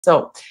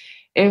So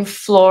in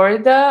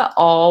Florida,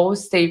 all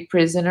state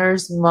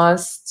prisoners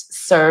must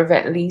serve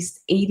at least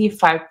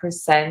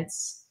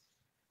 85%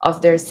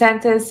 of their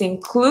sentence,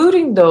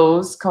 including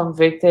those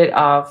convicted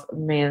of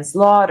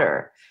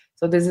manslaughter.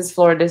 So this is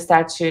Florida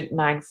Statute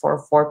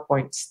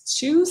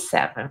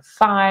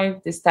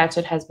 944.275. The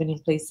statute has been in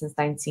place since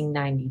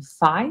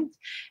 1995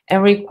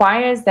 and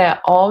requires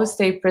that all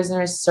state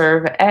prisoners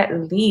serve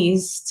at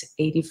least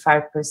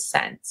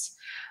 85%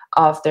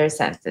 of their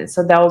sentence.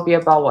 So that will be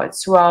about what,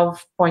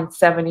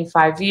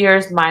 12.75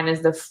 years minus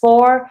the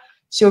 4.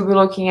 She'll be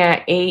looking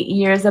at 8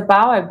 years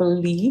about, I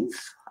believe.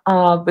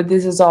 But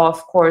this is all,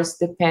 of course,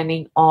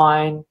 depending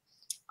on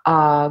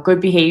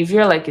good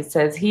behavior, like it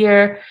says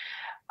here,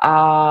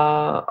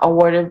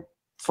 awarded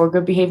for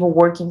good behavior,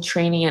 working,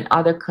 training, and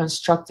other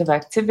constructive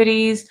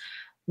activities.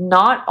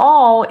 Not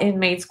all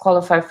inmates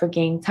qualify for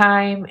gain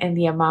time, and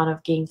the amount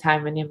of gain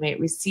time an inmate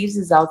receives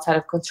is outside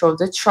of control.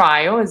 The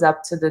trial is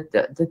up to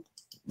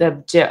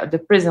the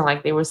prison,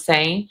 like they were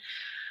saying.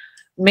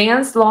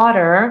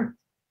 Manslaughter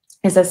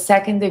is a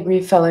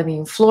second-degree felony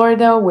in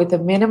Florida with a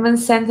minimum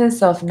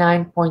sentence of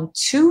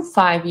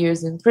 9.25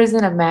 years in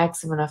prison, a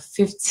maximum of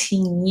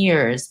 15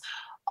 years.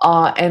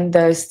 And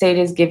the state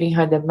is giving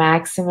her the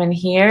maximum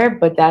here,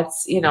 but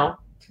that's,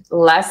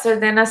 lesser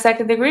than a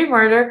second-degree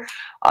murder.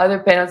 Other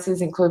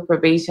penalties include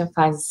probation,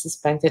 fines,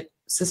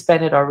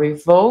 suspended or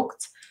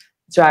revoked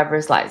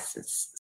driver's license.